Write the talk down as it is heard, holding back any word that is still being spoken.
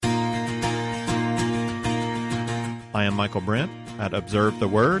I am Michael Brent at Observe the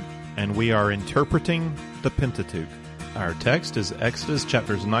Word, and we are interpreting the Pentateuch. Our text is Exodus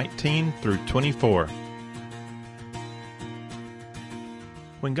chapters 19 through 24.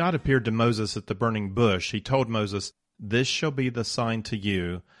 When God appeared to Moses at the burning bush, he told Moses, "This shall be the sign to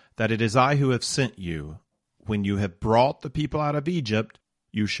you, that it is I who have sent you. When you have brought the people out of Egypt,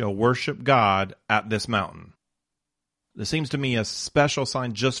 you shall worship God at this mountain." This seems to me a special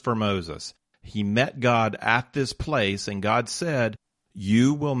sign just for Moses. He met God at this place, and God said,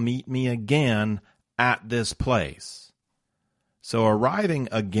 "You will meet me again at this place." So arriving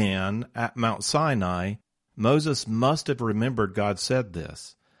again at Mount Sinai, Moses must have remembered God said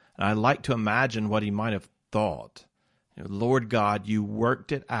this. And I like to imagine what he might have thought. Lord God, you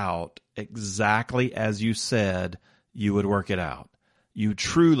worked it out exactly as you said you would work it out. You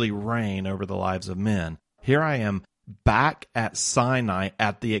truly reign over the lives of men. Here I am back at Sinai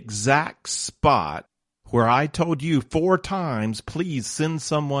at the exact spot where I told you 4 times, please send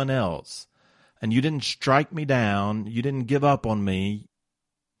someone else. And you didn't strike me down. You didn't give up on me.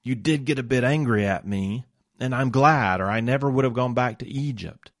 You did get a bit angry at me, and I'm glad, or I never would have gone back to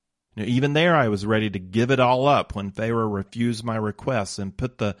Egypt. Even there I was ready to give it all up when Pharaoh refused my requests and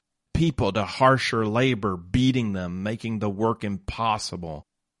put the people to harsher labor, beating them, making the work impossible.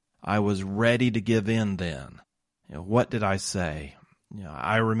 I was ready to give in then. What did I say?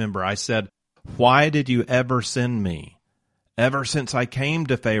 I remember I said, "Why did you ever send me? Ever since I came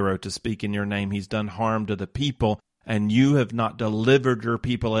to Pharaoh to speak in your name, he's done harm to the people, and you have not delivered your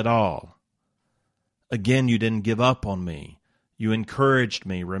people at all." Again, you didn't give up on me. You encouraged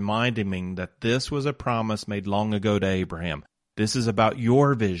me, reminding me that this was a promise made long ago to Abraham. This is about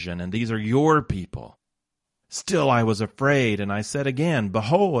your vision, and these are your people. Still I was afraid, and I said again,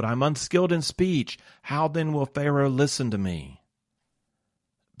 "Behold, I'm unskilled in speech. How then will Pharaoh listen to me?"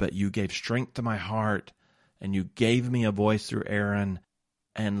 But you gave strength to my heart, and you gave me a voice through Aaron,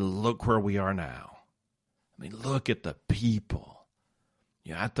 and look where we are now. Look at the people.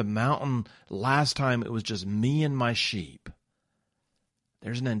 At the mountain, last time it was just me and my sheep.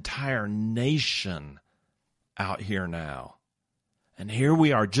 There's an entire nation out here now. And here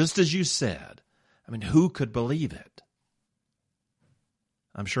we are, just as you said. Who could believe it?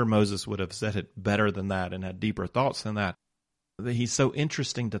 I'm sure Moses would have said it better than that and had deeper thoughts than that. He's so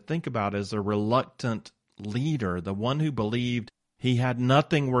interesting to think about as a reluctant leader, the one who believed he had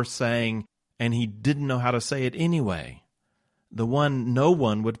nothing worth saying and he didn't know how to say it anyway, the one no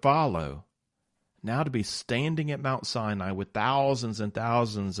one would follow. Now to be standing at Mount Sinai with thousands and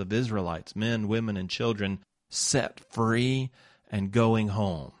thousands of Israelites, men, women, and children, set free and going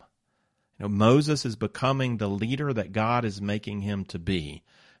home. Moses is becoming the leader that God is making him to be.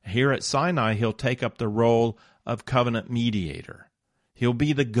 Here at Sinai, he'll take up the role of covenant mediator. He'll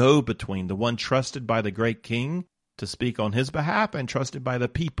be the go-between, the one trusted by the great king to speak on his behalf and trusted by the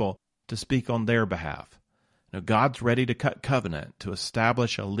people to speak on their behalf. God's ready to cut covenant, to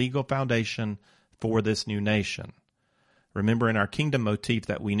establish a legal foundation for this new nation. Remember in our kingdom motif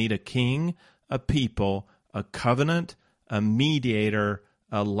that we need a king, a people, a covenant, a mediator,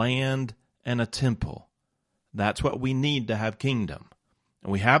 a land, and a temple. That's what we need to have kingdom.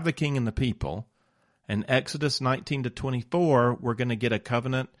 And we have the king and the people. In Exodus 19 to 24, we're going to get a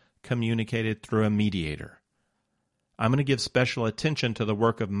covenant communicated through a mediator. I'm going to give special attention to the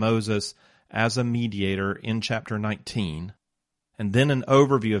work of Moses as a mediator in chapter 19. And then an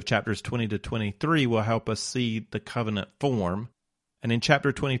overview of chapters 20 to 23 will help us see the covenant form. And in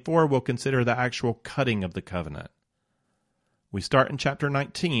chapter 24, we'll consider the actual cutting of the covenant. We start in chapter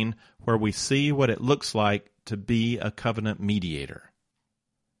 19, where we see what it looks like to be a covenant mediator.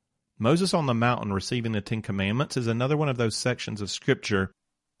 Moses on the mountain receiving the 10 Commandments is another one of those sections of Scripture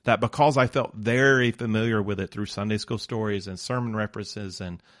that, because I felt very familiar with it through Sunday school stories and sermon references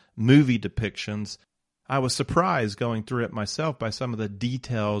and movie depictions, I was surprised going through it myself by some of the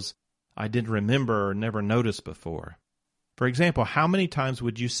details I didn't remember or never noticed before. For example, how many times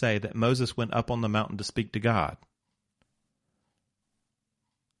would you say that Moses went up on the mountain to speak to God?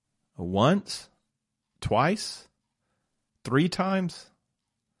 Once? Twice? 3 times?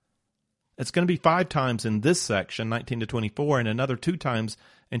 It's going to be 5 times in this section, 19 to 24, and another 2 times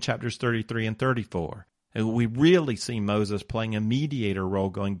in chapters 33 and 34. And we really see Moses playing a mediator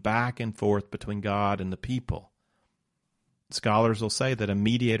role, going back and forth between God and the people. Scholars will say that a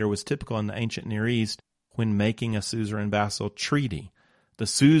mediator was typical in the ancient Near East when making a suzerain-vassal treaty. The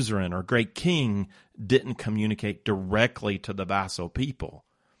suzerain or great king didn't communicate directly to the vassal people.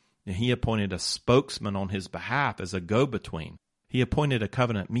 He appointed a spokesman on his behalf as a go-between. He appointed a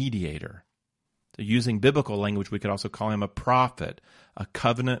covenant mediator. So using biblical language, we could also call him a prophet, a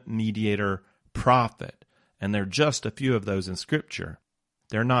covenant mediator prophet. And there are just a few of those in Scripture.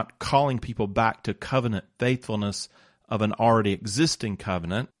 They're not calling people back to covenant faithfulness of an already existing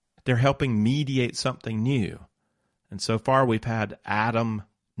covenant. They're helping mediate something new. And so far we've had Adam,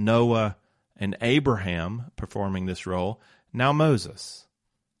 Noah, and Abraham performing this role. Now Moses.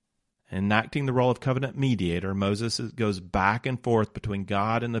 Enacting the role of covenant mediator, Moses goes back and forth between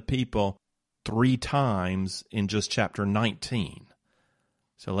God and the people 3 times in just chapter 19.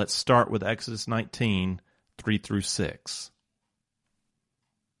 So let's start with Exodus 19, 3 through 6.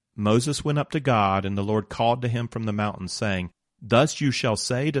 Moses went up to God, and the Lord called to him from the mountain, saying, Thus you shall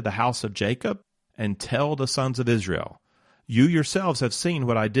say to the house of Jacob, and tell the sons of Israel, You yourselves have seen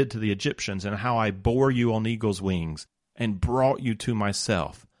what I did to the Egyptians, and how I bore you on eagle's wings, and brought you to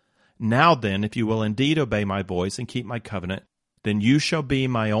myself. Now then, if you will indeed obey my voice and keep my covenant, then you shall be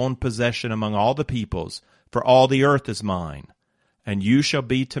my own possession among all the peoples, for all the earth is mine. And you shall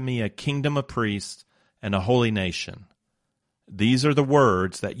be to me a kingdom of priests and a holy nation. These are the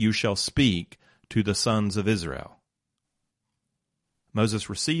words that you shall speak to the sons of Israel. Moses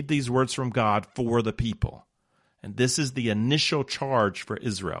received these words from God for the people. And this is the initial charge for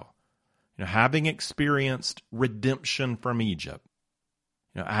Israel. Having experienced redemption from Egypt,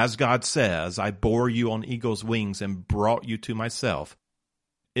 as God says, I bore you on eagle's wings and brought you to myself,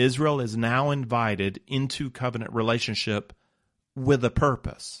 Israel is now invited into covenant relationship with a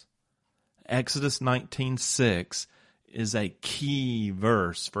purpose. Exodus 19:6 is a key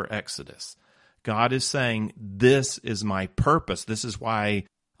verse for Exodus. God is saying, this is my purpose. This is why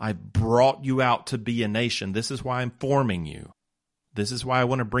I brought you out to be a nation. This is why I'm forming you. This is why I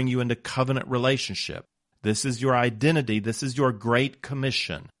want to bring you into covenant relationship. This is your identity. This is your great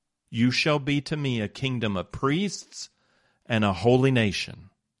commission. You shall be to me a kingdom of priests and a holy nation.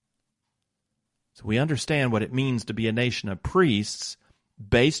 So we understand what it means to be a nation of priests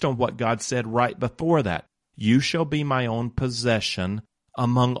based on what God said right before that. You shall be my own possession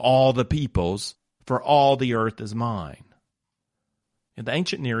among all the peoples, for all the earth is mine. And the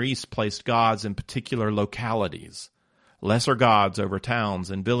ancient Near East placed gods in particular localities. Lesser gods over towns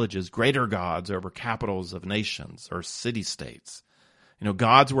and villages, greater gods over capitals of nations or city-states.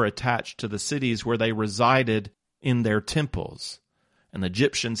 Gods were attached to the cities where they resided in their temples. And the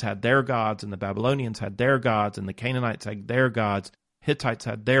Egyptians had their gods, and the Babylonians had their gods, and the Canaanites had their gods, Hittites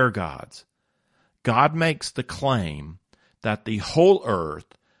had their gods. God makes the claim that the whole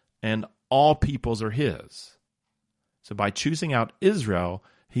earth and all peoples are his. So by choosing out Israel,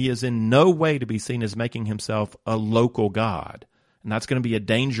 he is in no way to be seen as making himself a local God. And that's going to be a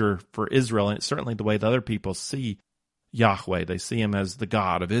danger for Israel, and it's certainly the way the other people see Yahweh. They see him as the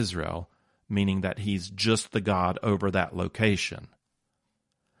God of Israel, meaning that he's just the God over that location.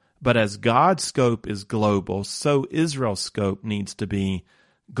 But as God's scope is global, so Israel's scope needs to be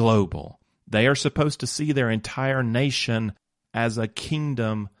global. They are supposed to see their entire nation as a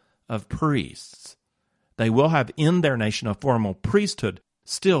kingdom of priests. They will have in their nation a formal priesthood.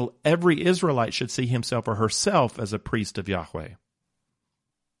 Still, every Israelite should see himself or herself as a priest of Yahweh.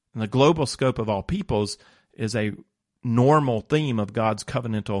 And the global scope of all peoples is a normal theme of God's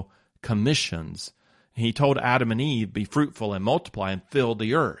covenantal commissions. He told Adam and Eve, be fruitful and multiply and fill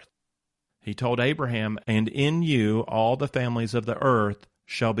the earth. He told Abraham, and in you all the families of the earth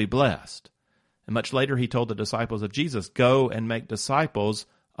shall be blessed. And much later he told the disciples of Jesus, go and make disciples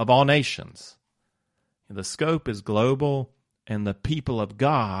of all nations. And the scope is global, and the people of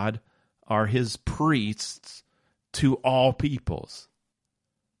God are his priests to all peoples.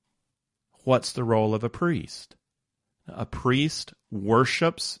 What's the role of a priest? A priest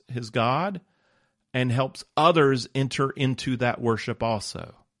worships his God and helps others enter into that worship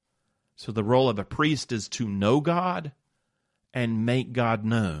also. So the role of a priest is to know God and make God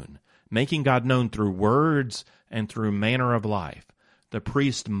known, making God known through words and through manner of life. The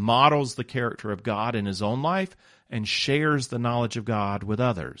priest models the character of God in his own life and shares the knowledge of God with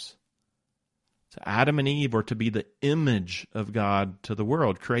others. So Adam and Eve are to be the image of God to the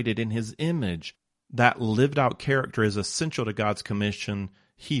world, created in his image. That lived out character is essential to God's commission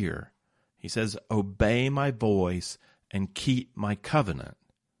here. He says, obey my voice and keep my covenant.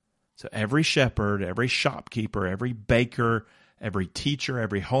 So every shepherd, every shopkeeper, every baker, every teacher,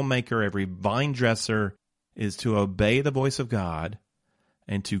 every homemaker, every vine dresser is to obey the voice of God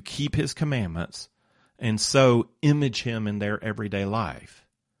and to keep his commandments and so image him in their everyday life.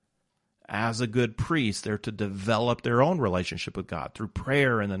 As a good priest, they're to develop their own relationship with God through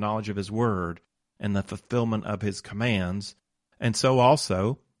prayer and the knowledge of his word and the fulfillment of his commands, and so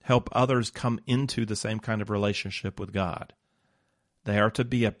also help others come into the same kind of relationship with God. They are to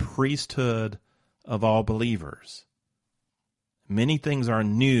be a priesthood of all believers. Many things are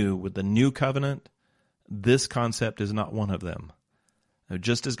new with the new covenant this concept is not one of them.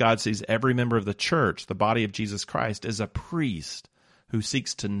 Just as God sees every member of the church, the body of Jesus Christ, as a priest who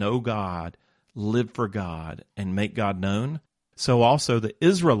seeks to know God, live for God, and make God known, so also the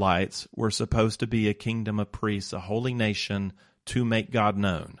Israelites were supposed to be a kingdom of priests, a holy nation, to make God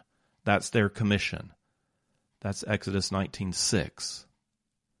known. That's their commission. That's Exodus 19:6.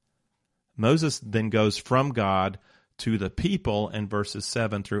 Moses then goes from God to the people in verses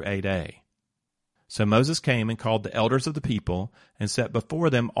 7 through 8a. So Moses came and called the elders of the people and set before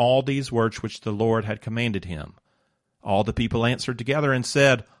them all these words which the Lord had commanded him. All the people answered together and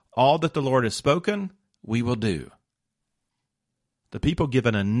said, "All that the Lord has spoken, we will do." The people give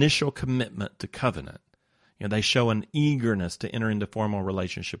an initial commitment to covenant. They show an eagerness to enter into formal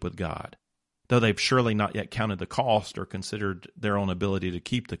relationship with God, though they've surely not yet counted the cost or considered their own ability to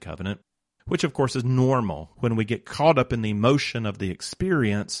keep the covenant, which of course is normal. When we get caught up in the emotion of the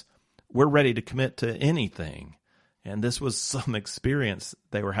experience, we're ready to commit to anything. And this was some experience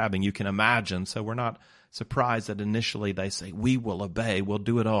they were having, you can imagine, so we're not surprised that initially they say, "We will obey, we'll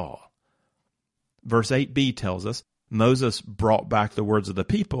do it all." Verse 8b tells us, Moses brought back the words of the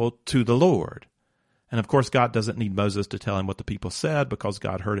people to the Lord. And of course, God doesn't need Moses to tell him what the people said because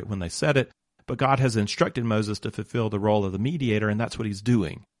God heard it when they said it, but God has instructed Moses to fulfill the role of the mediator, and that's what he's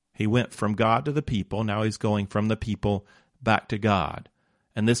doing. He went from God to the people, now he's going from the people back to God.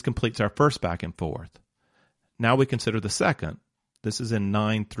 And this completes our first back and forth. Now we consider the second. This is in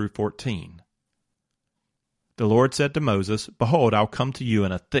 9 through 14. The Lord said to Moses, "Behold, I'll come to you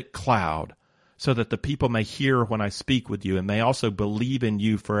in a thick cloud, so that the people may hear when I speak with you, and may also believe in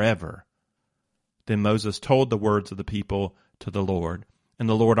you forever." Then Moses told the words of the people to the Lord. And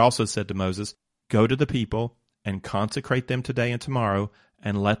the Lord also said to Moses, "Go to the people and consecrate them today and tomorrow,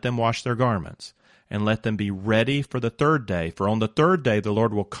 and let them wash their garments. And let them be ready for the third day. For on the third day the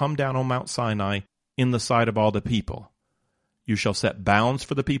Lord will come down on Mount Sinai in the sight of all the people. You shall set bounds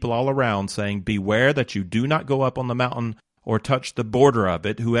for the people all around, saying, Beware that you do not go up on the mountain or touch the border of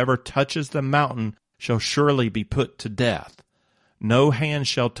it. Whoever touches the mountain shall surely be put to death. No hand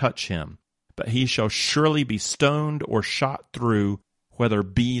shall touch him, but he shall surely be stoned or shot through, whether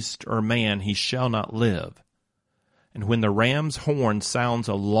beast or man, he shall not live. And when the ram's horn sounds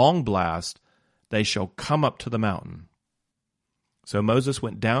a long blast, they shall come up to the mountain." So Moses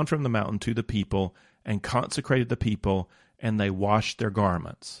went down from the mountain to the people and consecrated the people, and they washed their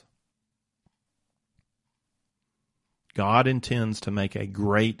garments. God intends to make a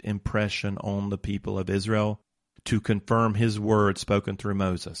great impression on the people of Israel to confirm his word spoken through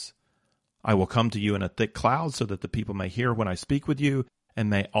Moses. "I will come to you in a thick cloud so that the people may hear when I speak with you and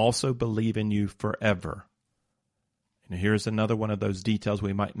may also believe in you forever." And here's another one of those details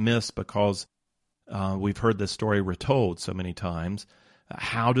we might miss because we've heard this story retold so many times.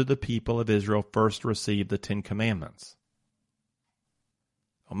 How did the people of Israel first receive the Ten Commandments?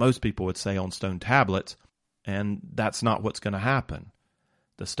 Well, most people would say on stone tablets, and that's not what's going to happen.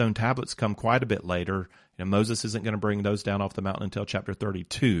 The stone tablets come quite a bit later. Moses isn't going to bring those down off the mountain until chapter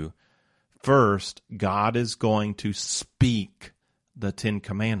 32. First, God is going to speak the Ten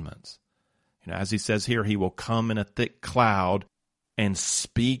Commandments. As he says here, he will come in a thick cloud and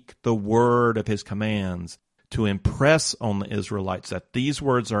speak the word of his commands to impress on the Israelites that these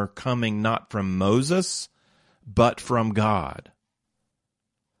words are coming not from Moses, but from God.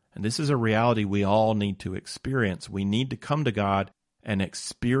 And this is a reality we all need to experience. We need to come to God and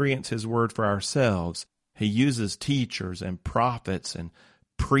experience his word for ourselves. He uses teachers and prophets and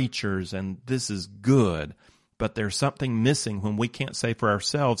preachers, and this is good. But there's something missing when we can't say for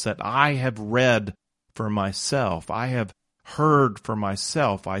ourselves that I have read for myself. I have heard for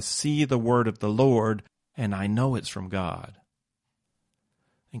myself. I see the word of the Lord, and I know it's from God.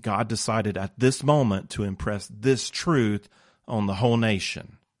 And God decided at this moment to impress this truth on the whole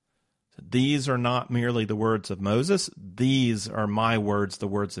nation. These are not merely the words of Moses. These are my words, the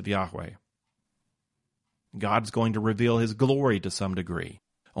words of Yahweh. God's going to reveal his glory to some degree,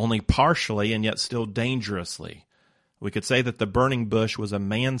 only partially and yet still dangerously. We could say that the burning bush was a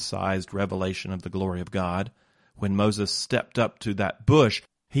man-sized revelation of the glory of God. When Moses stepped up to that bush,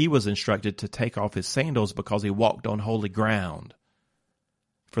 he was instructed to take off his sandals because he walked on holy ground.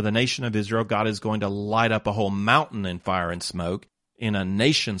 For the nation of Israel, God is going to light up a whole mountain in fire and smoke in a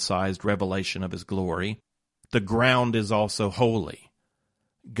nation-sized revelation of his glory. The ground is also holy.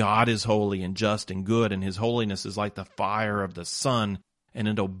 God is holy and just and good, and his holiness is like the fire of the sun, and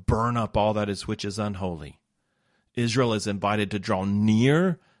it'll burn up all that is which is unholy. Israel is invited to draw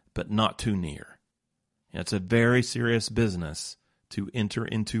near, but not too near. It's a very serious business to enter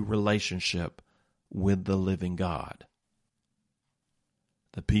into relationship with the living God.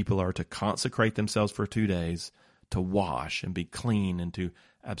 The people are to consecrate themselves for 2 days, to wash and be clean and to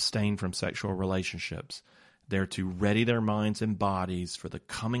abstain from sexual relationships. They're to ready their minds and bodies for the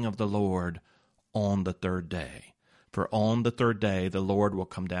coming of the Lord on the third day. For on the third day, the Lord will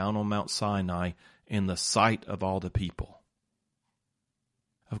come down on Mount Sinai in the sight of all the people.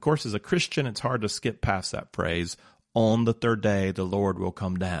 Of course, as a Christian, it's hard to skip past that phrase, on the third day, the Lord will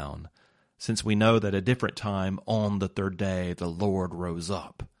come down, since we know that at a different time, on the third day, the Lord rose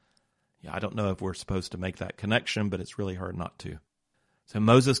up. Yeah, I don't know if we're supposed to make that connection, but it's really hard not to. So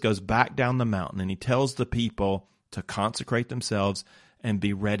Moses goes back down the mountain, and he tells the people to consecrate themselves and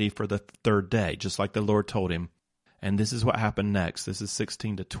be ready for the third day, just like the Lord told him. And this is what happened next. This is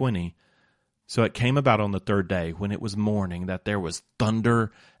 16 to 20. So it came about on the third day, when it was morning, that there was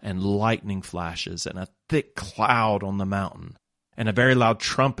thunder and lightning flashes and a thick cloud on the mountain, and a very loud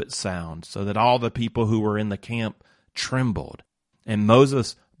trumpet sound, so that all the people who were in the camp trembled. And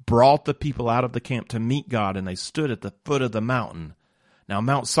Moses brought the people out of the camp to meet God, and they stood at the foot of the mountain. Now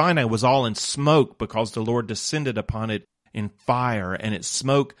Mount Sinai was all in smoke, because the Lord descended upon it in fire, and its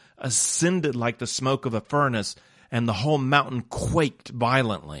smoke ascended like the smoke of a furnace, and the whole mountain quaked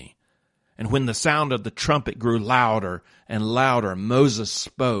violently. And when the sound of the trumpet grew louder and louder, Moses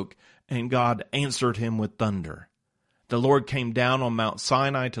spoke, and God answered him with thunder. The Lord came down on Mount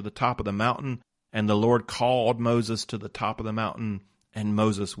Sinai to the top of the mountain, and the Lord called Moses to the top of the mountain, and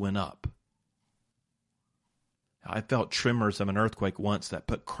Moses went up. I felt tremors of an earthquake once that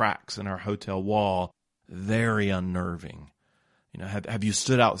put cracks in our hotel wall. Very unnerving. Have you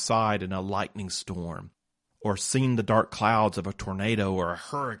stood outside in a lightning storm, or seen the dark clouds of a tornado or a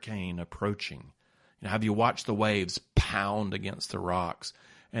hurricane approaching? Have you watched the waves pound against the rocks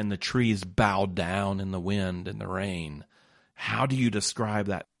and the trees bow down in the wind and the rain? How do you describe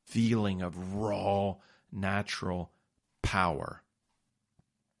that feeling of raw, natural power?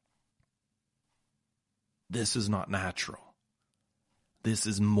 This is not natural. This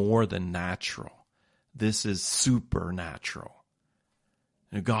is more than natural. This is supernatural.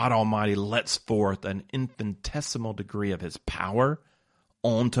 God Almighty lets forth an infinitesimal degree of his power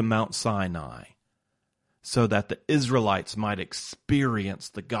onto Mount Sinai, so that the Israelites might experience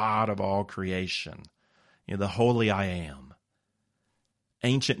the God of all creation, the Holy I Am.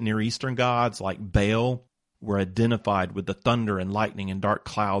 Ancient Near Eastern gods like Baal were identified with the thunder and lightning and dark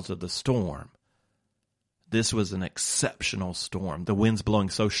clouds of the storm. This was an exceptional storm, the winds blowing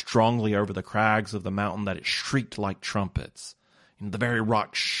so strongly over the crags of the mountain that it shrieked like trumpets. The very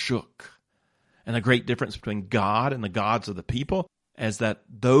rock shook. And the great difference between God and the gods of the people is that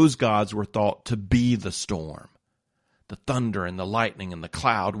those gods were thought to be the storm. The thunder and the lightning and the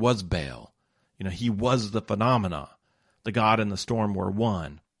cloud was Baal. He was the phenomena. The God and the storm were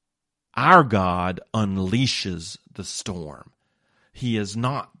one. Our God unleashes the storm. He is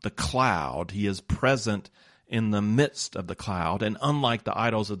not the cloud. He is present in the midst of the cloud. And unlike the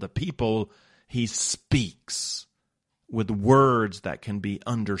idols of the people, he speaks with words that can be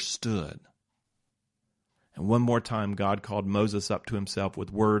understood. And one more time, God called Moses up to himself with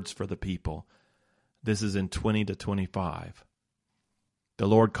words for the people. This is in 20 to 25. The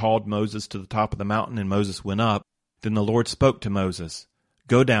Lord called Moses to the top of the mountain, and Moses went up. Then the Lord spoke to Moses,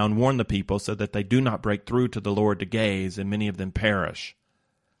 "Go down, warn the people, so that they do not break through to the Lord to gaze, and many of them perish.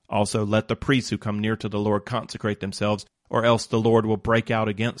 Also let the priests who come near to the Lord consecrate themselves, or else the Lord will break out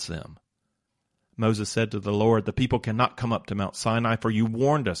against them." Moses said to the Lord, "The people cannot come up to Mount Sinai, for you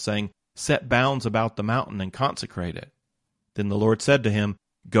warned us, saying, 'Set bounds about the mountain and consecrate it.'" Then the Lord said to him,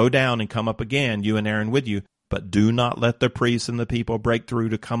 "Go down and come up again, you and Aaron with you, but do not let the priests and the people break through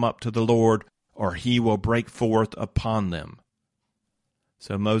to come up to the Lord, or he will break forth upon them."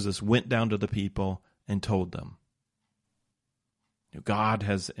 So Moses went down to the people and told them. God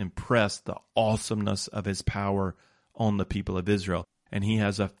has impressed the awesomeness of his power on the people of Israel, and he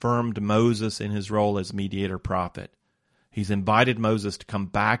has affirmed Moses in his role as mediator prophet. He's invited Moses to come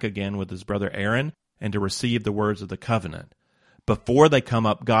back again with his brother Aaron and to receive the words of the covenant. Before they come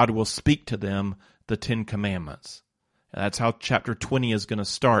up, God will speak to them the 10 Commandments. And that's how chapter 20 is going to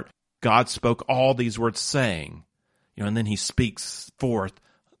start. God spoke all these words saying, and then he speaks forth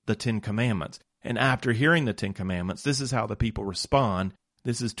the 10 Commandments. And after hearing the 10 Commandments, this is how the people respond.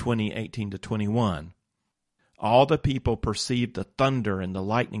 This is 20:18 to 21. All the people perceived the thunder and the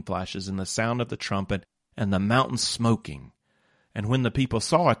lightning flashes and the sound of the trumpet and the mountain smoking. And when the people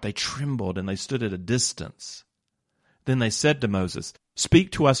saw it, they trembled and they stood at a distance. Then they said to Moses,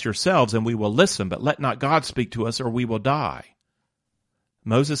 "Speak to us yourselves and we will listen, but let not God speak to us or we will die."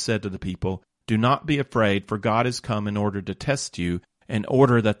 Moses said to the people, "Do not be afraid, for God has come in order to test you, in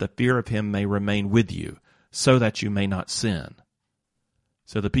order that the fear of him may remain with you, so that you may not sin."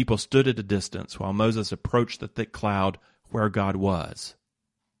 So the people stood at a distance while Moses approached the thick cloud where God was.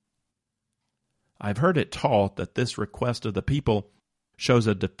 I've heard it taught that this request of the people shows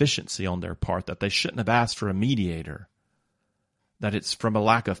a deficiency on their part, that they shouldn't have asked for a mediator, that it's from a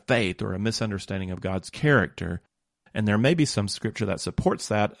lack of faith or a misunderstanding of God's character. And there may be some scripture that supports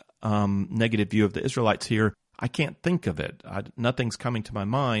that negative view of the Israelites here. I can't think of it. Nothing's coming to my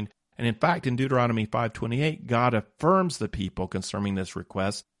mind. And in fact, in Deuteronomy 5:28, God affirms the people concerning this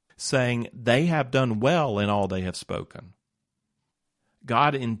request, saying they have done well in all they have spoken.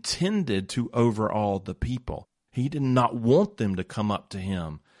 God intended to overawe the people. He did not want them to come up to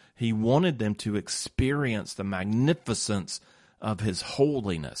him. He wanted them to experience the magnificence of his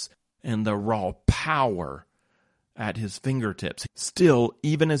holiness and the raw power at his fingertips. Still,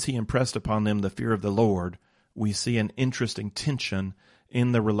 even as he impressed upon them the fear of the Lord, we see an interesting tension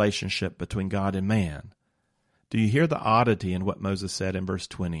in the relationship between God and man. Do you hear the oddity in what Moses said in verse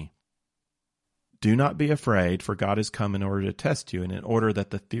 20? Do not be afraid, for God has come in order to test you, and in order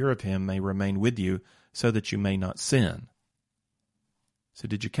that the fear of him may remain with you, so that you may not sin. So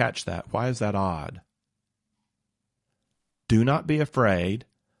did you catch that? Why is that odd? Do not be afraid.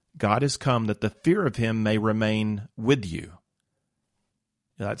 God has come that the fear of him may remain with you.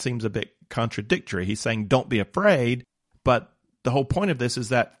 Now, that seems a bit contradictory. He's saying don't be afraid, but the whole point of this is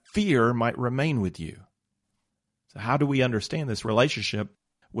that fear might remain with you. So how do we understand this relationship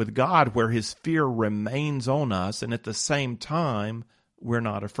with God where his fear remains on us and at the same time we're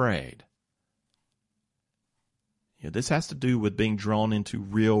not afraid? This has to do with being drawn into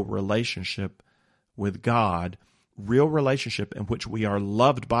real relationship with God, real relationship in which we are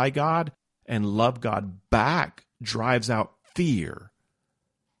loved by God and love God back drives out fear.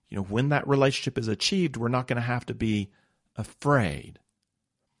 When that relationship is achieved, we're not going to have to be afraid.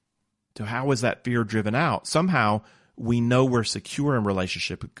 So how is that fear driven out? Somehow we know we're secure in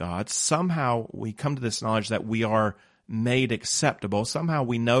relationship with God. Somehow we come to this knowledge that we are made acceptable. Somehow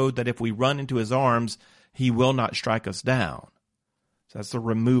we know that if we run into his arms, he will not strike us down. So that's the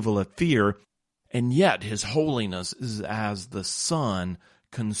removal of fear. And yet his holiness is as the sun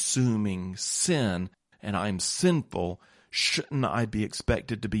consuming sin, and I'm sinful. Shouldn't I be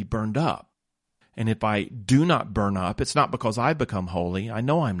expected to be burned up? And if I do not burn up, it's not because I become holy. I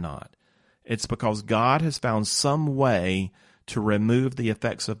know I'm not. It's because God has found some way to remove the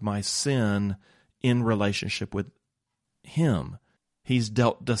effects of my sin in relationship with him. He's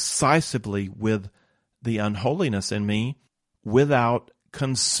dealt decisively with the unholiness in me without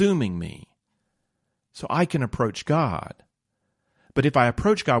consuming me. So I can approach God. But if I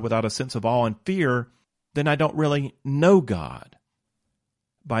approach God without a sense of awe and fear, then I don't really know God.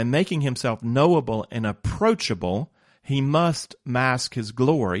 By making himself knowable and approachable, he must mask his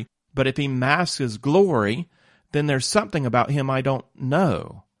glory. But if he masks his glory, then there's something about him I don't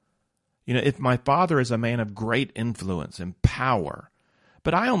know. If my father is a man of great influence and power,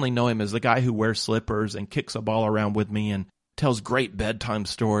 but I only know him as the guy who wears slippers and kicks a ball around with me and tells great bedtime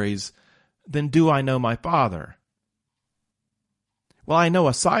stories, then do I know my father? Well, I know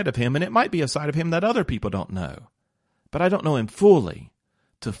a side of him, and it might be a side of him that other people don't know. But I don't know him fully.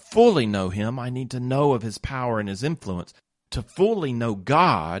 To fully know him, I need to know of his power and his influence. To fully know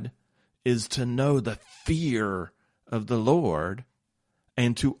God is to know the fear of the Lord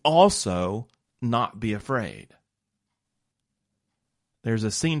and to also not be afraid. There's a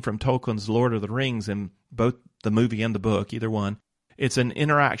scene from Tolkien's Lord of the Rings in both the movie and the book, either one. It's an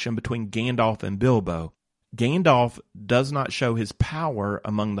interaction between Gandalf and Bilbo. Gandalf does not show his power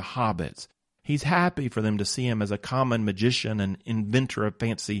among the hobbits. He's happy for them to see him as a common magician and inventor of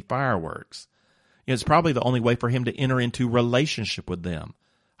fancy fireworks. It's probably the only way for him to enter into relationship with them,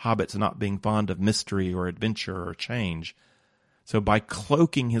 hobbits not being fond of mystery or adventure or change. So by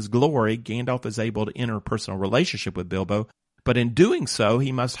cloaking his glory, Gandalf is able to enter a personal relationship with Bilbo, but in doing so,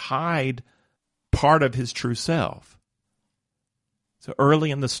 he must hide part of his true self. So early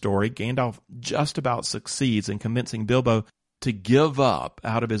in the story, Gandalf just about succeeds in convincing Bilbo to give up,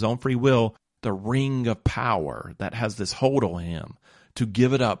 out of his own free will, the ring of power that has this hold on him, to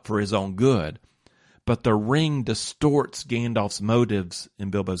give it up for his own good. But the ring distorts Gandalf's motives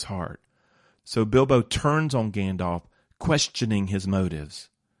in Bilbo's heart. So Bilbo turns on Gandalf, questioning his motives.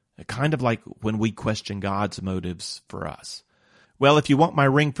 Kind of like when we question God's motives for us. Well, if you want my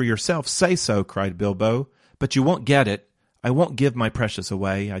ring for yourself, say so, cried Bilbo, but you won't get it. I won't give my precious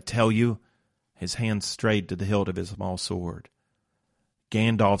away, I tell you. His hand strayed to the hilt of his small sword.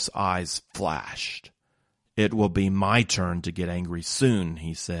 Gandalf's eyes flashed. It will be my turn to get angry soon,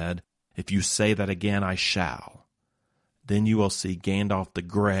 he said. If you say that again, I shall. Then you will see Gandalf the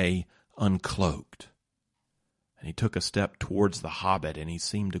Grey uncloaked. And he took a step towards the hobbit, and he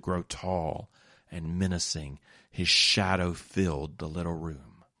seemed to grow tall and menacing. His shadow filled the little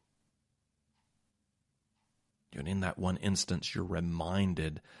room. And in that one instance, you're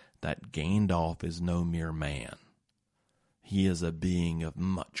reminded that Gandalf is no mere man. He is a being of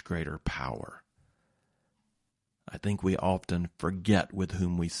much greater power. I think we often forget with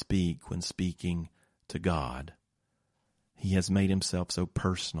whom we speak when speaking to God. He has made himself so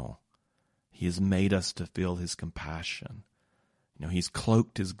personal. He has made us to feel his compassion. He's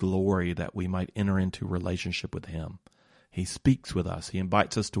cloaked his glory that we might enter into relationship with him. He speaks with us. He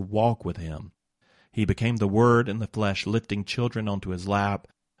invites us to walk with him. He became the Word in the flesh, lifting children onto his lap,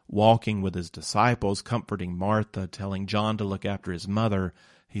 walking with his disciples, comforting Martha, telling John to look after his mother.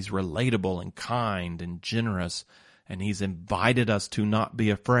 He's relatable and kind and generous, and he's invited us to not be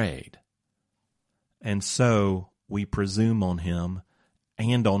afraid. And so we presume on him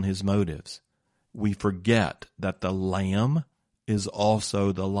and on his motives. We forget that the lamb is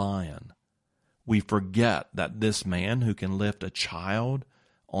also the lion. We forget that this man who can lift a child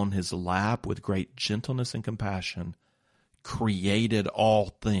on his lap with great gentleness and compassion created all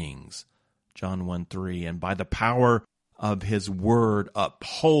things, John 1:3, and by the power of his word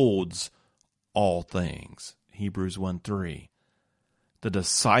upholds all things, Hebrews 1:3. The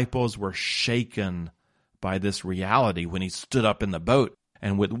disciples were shaken by this reality when he stood up in the boat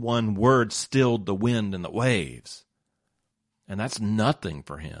and with one word stilled the wind and the waves. And that's nothing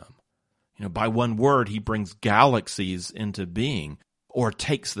for him. By one word, he brings galaxies into being or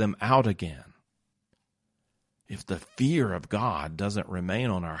takes them out again. If the fear of God doesn't remain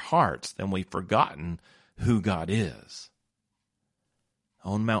on our hearts, then we've forgotten who God is.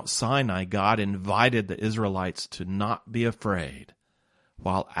 On Mount Sinai, God invited the Israelites to not be afraid,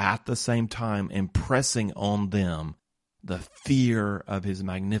 while at the same time impressing on them the fear of his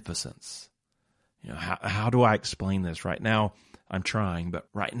magnificence. How do I explain this? Right now, I'm trying, but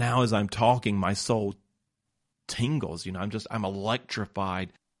right now as I'm talking, my soul tingles. I'm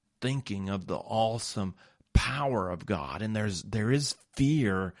electrified thinking of the awesome power of God. And there is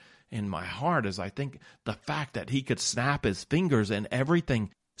fear in my heart as I think the fact that he could snap his fingers and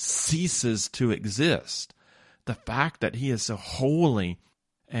everything ceases to exist. The fact that he is so holy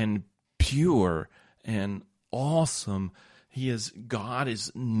and pure and awesome. God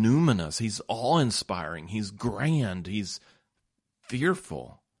is numinous. He's awe-inspiring. He's grand. He's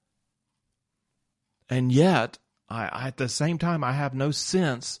fearful. And yet, I at the same time, I have no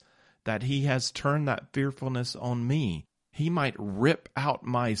sense that he has turned that fearfulness on me. He might rip out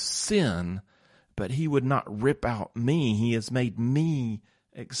my sin, but he would not rip out me. He has made me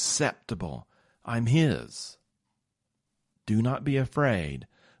acceptable. I'm his. Do not be afraid,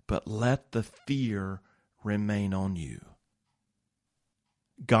 but let the fear remain on you.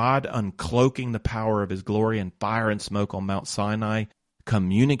 God, uncloaking the power of his glory in fire and smoke on Mount Sinai,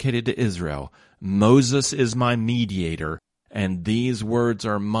 communicated to Israel, Moses is my mediator, and these words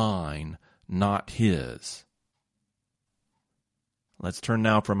are mine, not his. Let's turn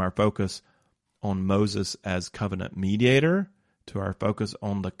now from our focus on Moses as covenant mediator to our focus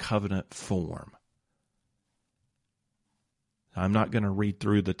on the covenant form. I'm not going to read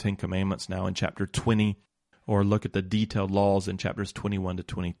through the Ten Commandments now in chapter 20 or look at the detailed laws in chapters 21 to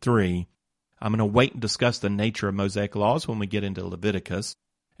 23. I'm going to wait and discuss the nature of Mosaic laws when we get into Leviticus,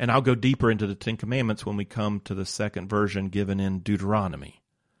 and I'll go deeper into the Ten Commandments when we come to the second version given in Deuteronomy.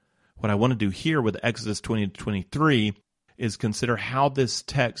 What I want to do here with Exodus 20 to 23 is consider how this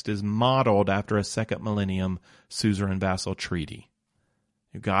text is modeled after a second millennium suzerain-vassal treaty.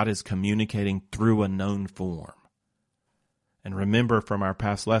 God is communicating through a known form. And remember from our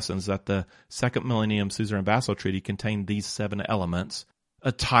past lessons that the Second Millennium Suzerain-Vassal Treaty contained these 7 elements: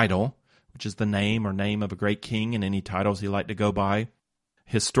 a title, which is the name or name of a great king and any titles he liked to go by;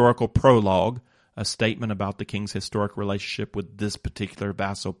 historical prologue, a statement about the king's historic relationship with this particular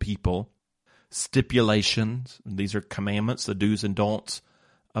vassal people; stipulations, these are commandments, the do's and don'ts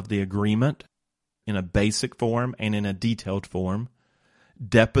of the agreement in a basic form and in a detailed form;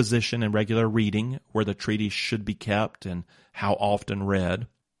 deposition and regular reading, where the treaty should be kept and how often read;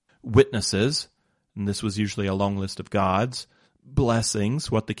 witnesses, and this was usually a long list of gods; blessings,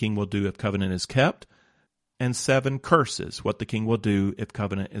 what the king will do if covenant is kept; and 7 curses, what the king will do if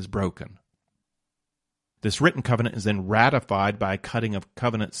covenant is broken. This written covenant is then ratified by a cutting of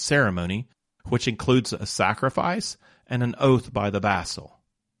covenant ceremony, which includes a sacrifice and an oath by the vassal.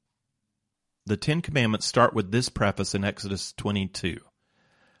 The 10 Commandments start with this preface in Exodus 22.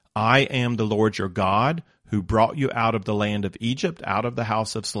 I am the Lord your God, who brought you out of the land of Egypt, out of the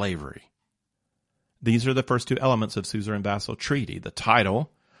house of slavery. These are the first 2 elements of suzerain-vassal treaty: the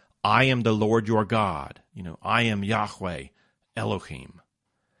title, I am the Lord your God. I am Yahweh, Elohim.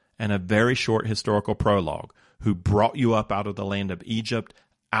 And a very short historical prologue, who brought you up out of the land of Egypt,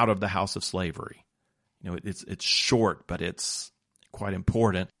 out of the house of slavery. It's short, but it's quite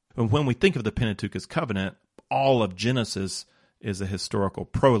important. And when we think of the Pentateuch as covenant, all of Genesis is a historical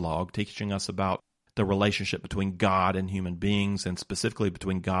prologue teaching us about the relationship between God and human beings, and specifically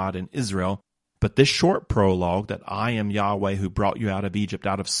between God and Israel. But this short prologue, that I am Yahweh who brought you out of Egypt,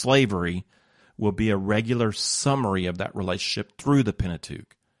 out of slavery, will be a regular summary of that relationship through the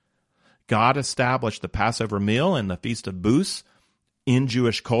Pentateuch. God established the Passover meal and the Feast of Booths in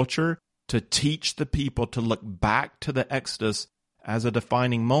Jewish culture to teach the people to look back to the Exodus as a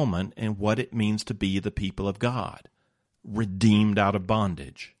defining moment in what it means to be the people of God, redeemed out of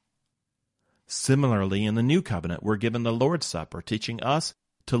bondage. Similarly, in the New Covenant, we're given the Lord's Supper, teaching us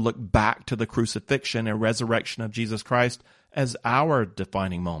to look back to the crucifixion and resurrection of Jesus Christ as our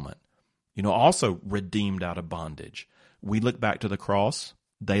defining moment. Also redeemed out of bondage. We look back to the cross,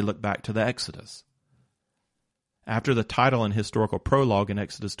 they look back to the Exodus. After the title and historical prologue in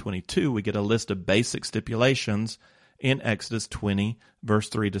Exodus 22, we get a list of basic stipulations in Exodus 20, verse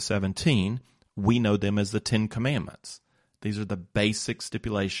 3 to 17. We know them as the Ten Commandments. These are the basic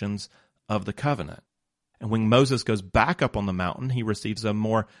stipulations of the covenant. And when Moses goes back up on the mountain, he receives a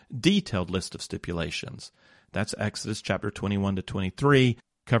more detailed list of stipulations. That's Exodus chapter 21 to 23,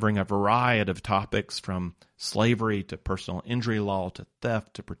 covering a variety of topics from slavery to personal injury law to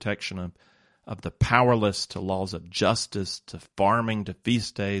theft to protection of the powerless to laws of justice to farming to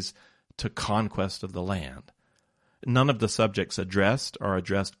feast days to conquest of the land. None of the subjects addressed are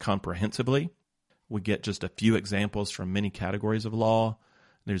addressed comprehensively. We get just a few examples from many categories of law.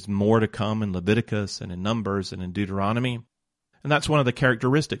 There's more to come in Leviticus and in Numbers and in Deuteronomy. And that's one of the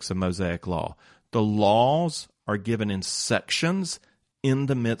characteristics of Mosaic law. The laws are given in sections in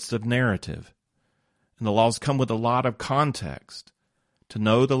the midst of narrative. And the laws come with a lot of context. To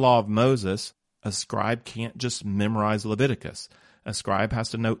know the law of Moses, a scribe can't just memorize Leviticus. A scribe has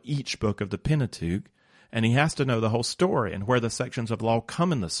to know each book of the Pentateuch, and he has to know the whole story and where the sections of law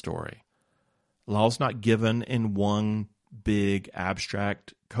come in the story. Law's not given in one big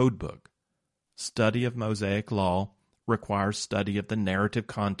abstract code book. Study of Mosaic law requires study of the narrative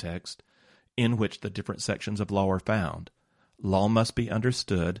context in which the different sections of law are found. Law must be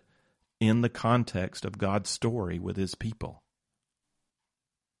understood in the context of God's story with his people.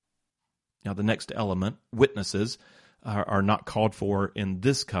 Now, the next element, witnesses, are not called for in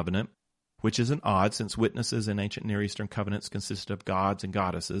this covenant, which is an odd since witnesses in ancient Near Eastern covenants consisted of gods and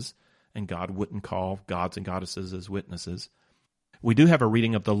goddesses, and God wouldn't call gods and goddesses as witnesses. We do have a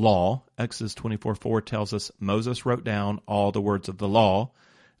reading of the law. Exodus 24:4 tells us Moses wrote down all the words of the law.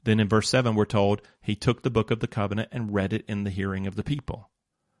 Then in verse 7 we're told he took the book of the covenant and read it in the hearing of the people.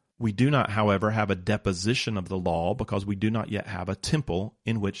 We do not, however, have a deposition of the law because we do not yet have a temple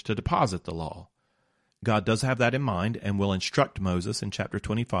in which to deposit the law. God does have that in mind and will instruct Moses in chapter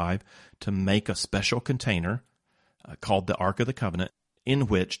 25 to make a special container called the Ark of the Covenant in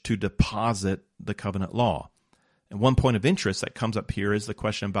which to deposit the covenant law. And one point of interest that comes up here is the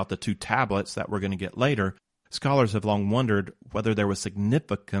question about the two tablets that we're going to get later. Scholars have long wondered whether there was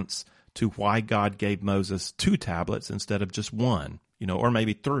significance to why God gave Moses two tablets instead of just one, or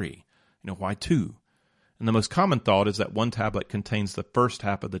maybe three. Why two? And the most common thought is that one tablet contains the first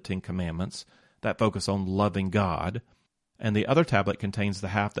half of the Ten Commandments that focus on loving God, and the other tablet contains the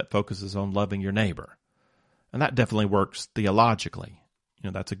half that focuses on loving your neighbor. And that definitely works theologically.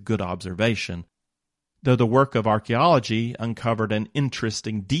 That's a good observation. Though the work of archaeology uncovered an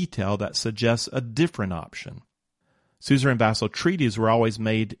interesting detail that suggests a different option. Suzerain vassal treaties were always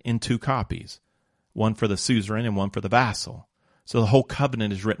made in two copies, one for the suzerain and one for the vassal. So the whole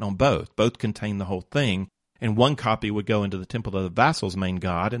covenant is written on both. Both contain the whole thing, and one copy would go into the temple of the vassal's main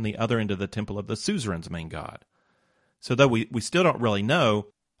god and the other into the temple of the suzerain's main god. So though we still don't really know,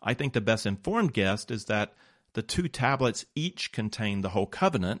 I think the best informed guess is that the two tablets each contain the whole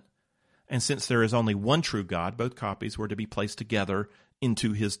covenant, and since there is only one true God, both copies were to be placed together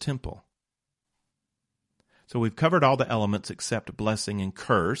into his temple. So we've covered all the elements except blessing and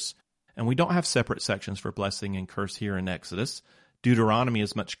curse, and we don't have separate sections for blessing and curse here in Exodus. Deuteronomy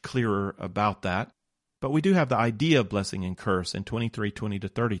is much clearer about that, but we do have the idea of blessing and curse in 23:20 to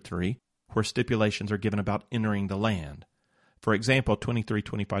 33, where stipulations are given about entering the land. For example,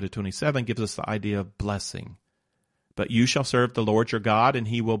 23:25 to 27 gives us the idea of blessing. But you shall serve the Lord your God, and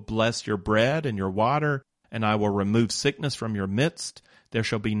he will bless your bread and your water, and I will remove sickness from your midst. There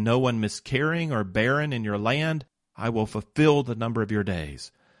shall be no one miscarrying or barren in your land. I will fulfill the number of your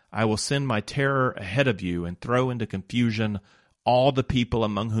days. I will send my terror ahead of you and throw into confusion all the people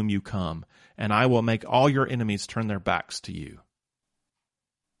among whom you come, and I will make all your enemies turn their backs to you.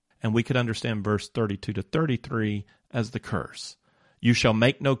 And we could understand verse 32 to 33 as the curse. You shall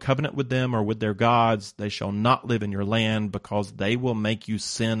make no covenant with them or with their gods. They shall not live in your land, because they will make you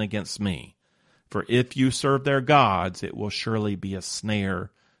sin against me. For if you serve their gods, it will surely be a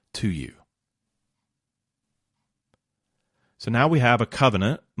snare to you. So now we have a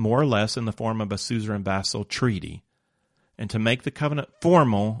covenant, more or less in the form of a suzerain vassal treaty. And to make the covenant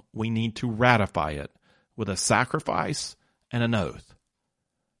formal, we need to ratify it with a sacrifice and an oath.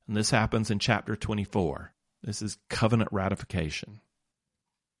 And this happens in chapter 24. This is covenant ratification.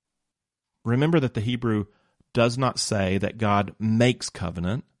 Remember that the Hebrew does not say that God makes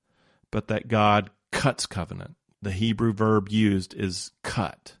covenant, but that God cuts covenant. The Hebrew verb used is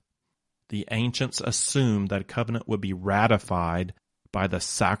cut. The ancients assumed that a covenant would be ratified by the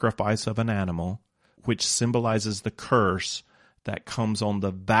sacrifice of an animal, which symbolizes the curse that comes on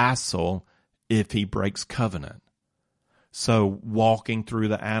the vassal if he breaks covenant. So walking through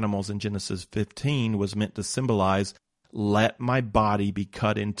the animals in Genesis 15 was meant to symbolize, let my body be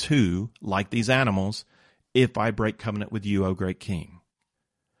cut in two, like these animals, if I break covenant with you, O great king.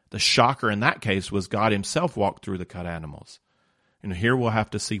 The shocker in that case was God himself walked through the cut animals. And here we'll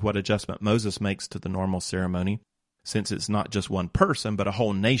have to see what adjustment Moses makes to the normal ceremony, since it's not just one person, but a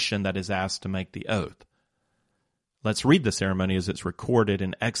whole nation that is asked to make the oath. Let's read the ceremony as it's recorded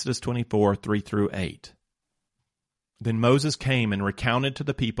in Exodus 24, 3 through 8. Then Moses came and recounted to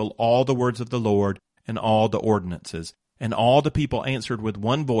the people all the words of the Lord and all the ordinances. And all the people answered with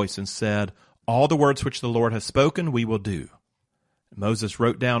one voice and said, all the words which the Lord has spoken we will do. Moses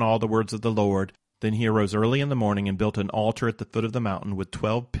wrote down all the words of the Lord. Then he arose early in the morning and built an altar at the foot of the mountain with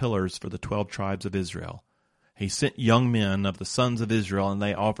 12 pillars for the 12 tribes of Israel. He sent young men of the sons of Israel, and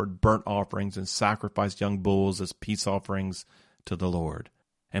they offered burnt offerings and sacrificed young bulls as peace offerings to the Lord.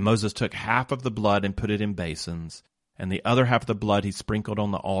 And Moses took half of the blood and put it in basins, and the other half of the blood he sprinkled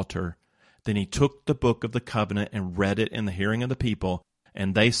on the altar. Then he took the book of the covenant and read it in the hearing of the people,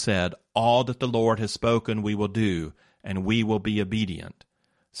 and they said, all that the Lord has spoken we will do, and we will be obedient.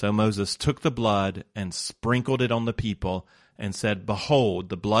 So Moses took the blood and sprinkled it on the people, and said, behold,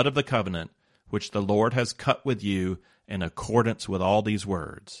 the blood of the covenant, which the Lord has cut with you in accordance with all these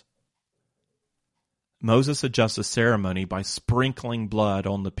words. Moses adjusts the ceremony by sprinkling blood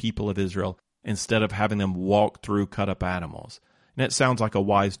on the people of Israel instead of having them walk through cut-up animals. And it sounds like a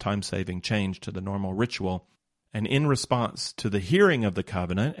wise time-saving change to the normal ritual. And in response to the hearing of the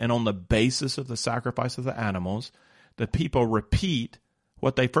covenant and on the basis of the sacrifice of the animals, the people repeat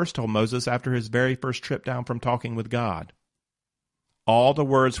what they first told Moses after his very first trip down from talking with God. All the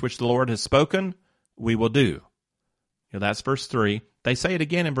words which the Lord has spoken, we will do. That's verse 3. They say it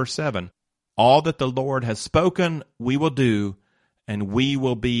again in verse 7. All that the Lord has spoken, we will do, and we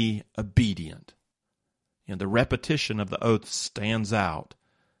will be obedient. The repetition of the oath stands out.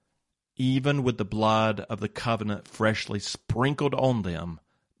 Even with the blood of the covenant freshly sprinkled on them,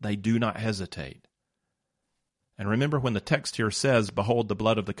 they do not hesitate. And remember, when the text here says, behold the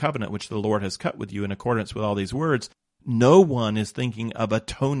blood of the covenant which the Lord has cut with you in accordance with all these words, no one is thinking of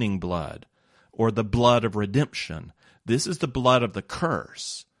atoning blood or the blood of redemption. This is the blood of the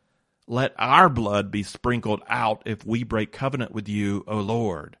curse. Let our blood be sprinkled out if we break covenant with you, O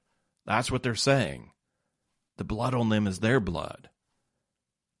Lord. That's what they're saying. The blood on them is their blood.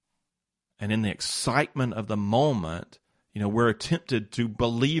 And in the excitement of the moment, we're tempted to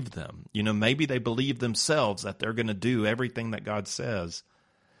believe them. Maybe they believe themselves that they're going to do everything that God says.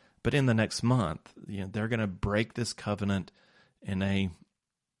 But in the next month, they're going to break this covenant in a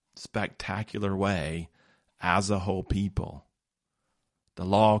spectacular way as a whole people. The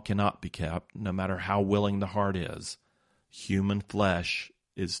law cannot be kept, no matter how willing the heart is. Human flesh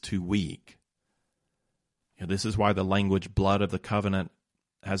is too weak. This is why the language blood of the covenant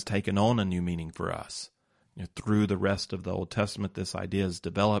has taken on a new meaning for us. Through the rest of the Old Testament, this idea is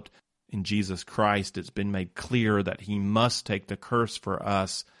developed. In Jesus Christ, it's been made clear that he must take the curse for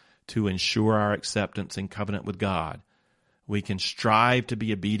us to ensure our acceptance in covenant with God. We can strive to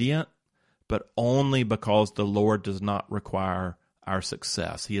be obedient, but only because the Lord does not require our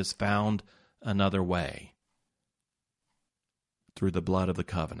success. He has found another way through the blood of the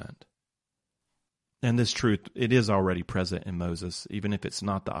covenant. And this truth, it is already present in Moses, even if it's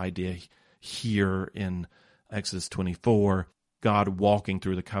not the idea here in Exodus 24, God walking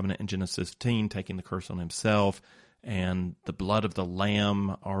through the covenant in Genesis 15, taking the curse on himself, and the blood of the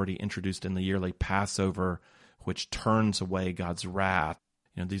lamb already introduced in the yearly Passover, which turns away God's wrath.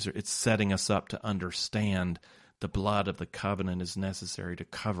 It's setting us up to understand the blood of the covenant is necessary to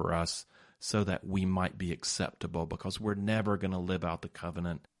cover us so that we might be acceptable, because we're never going to live out the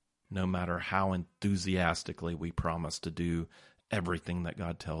covenant no matter how enthusiastically we promise to do everything that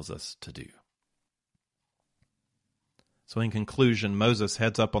God tells us to do. So in conclusion, Moses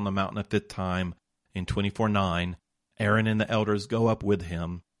heads up on the mountain a fifth time in 24:9. Aaron and the elders go up with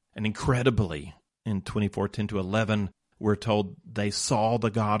him. And incredibly, in 24:10-11, we're told they saw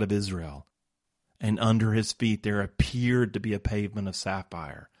the God of Israel. And under his feet there appeared to be a pavement of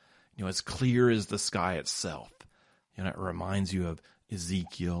sapphire, as clear as the sky itself. It reminds you of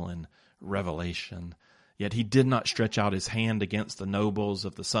Ezekiel and Revelation. Yet he did not stretch out his hand against the nobles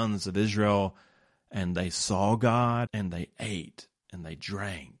of the sons of Israel. And they saw God, and they ate, and they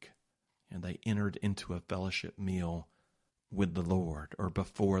drank, and they entered into a fellowship meal with the Lord, or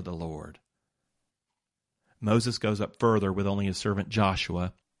before the Lord. Moses goes up further with only his servant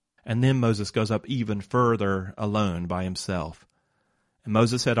Joshua, and then Moses goes up even further alone by himself. And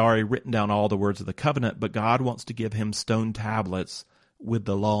Moses had already written down all the words of the covenant, but God wants to give him stone tablets with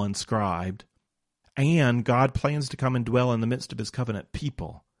the law inscribed, and God plans to come and dwell in the midst of his covenant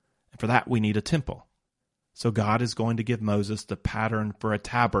people. And for that, we need a temple. So God is going to give Moses the pattern for a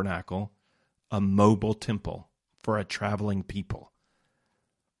tabernacle, a mobile temple for a traveling people.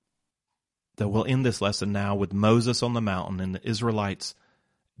 That we'll end this lesson now with Moses on the mountain and the Israelites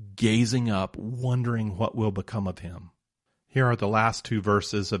gazing up, wondering what will become of him. Here are the last two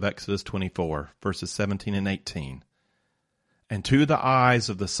verses of Exodus 24, verses 17 and 18. And to the eyes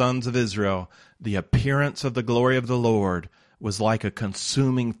of the sons of Israel, the appearance of the glory of the Lord was like a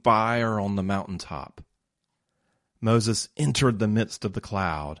consuming fire on the mountaintop. Moses entered the midst of the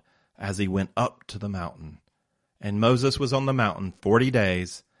cloud as he went up to the mountain. And Moses was on the mountain 40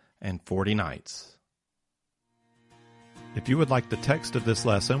 days and 40 nights. If you would like the text of this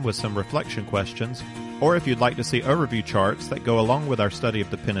lesson with some reflection questions, or if you'd like to see overview charts that go along with our study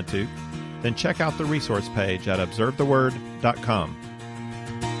of the Pentateuch, then check out the resource page at observetheword.com.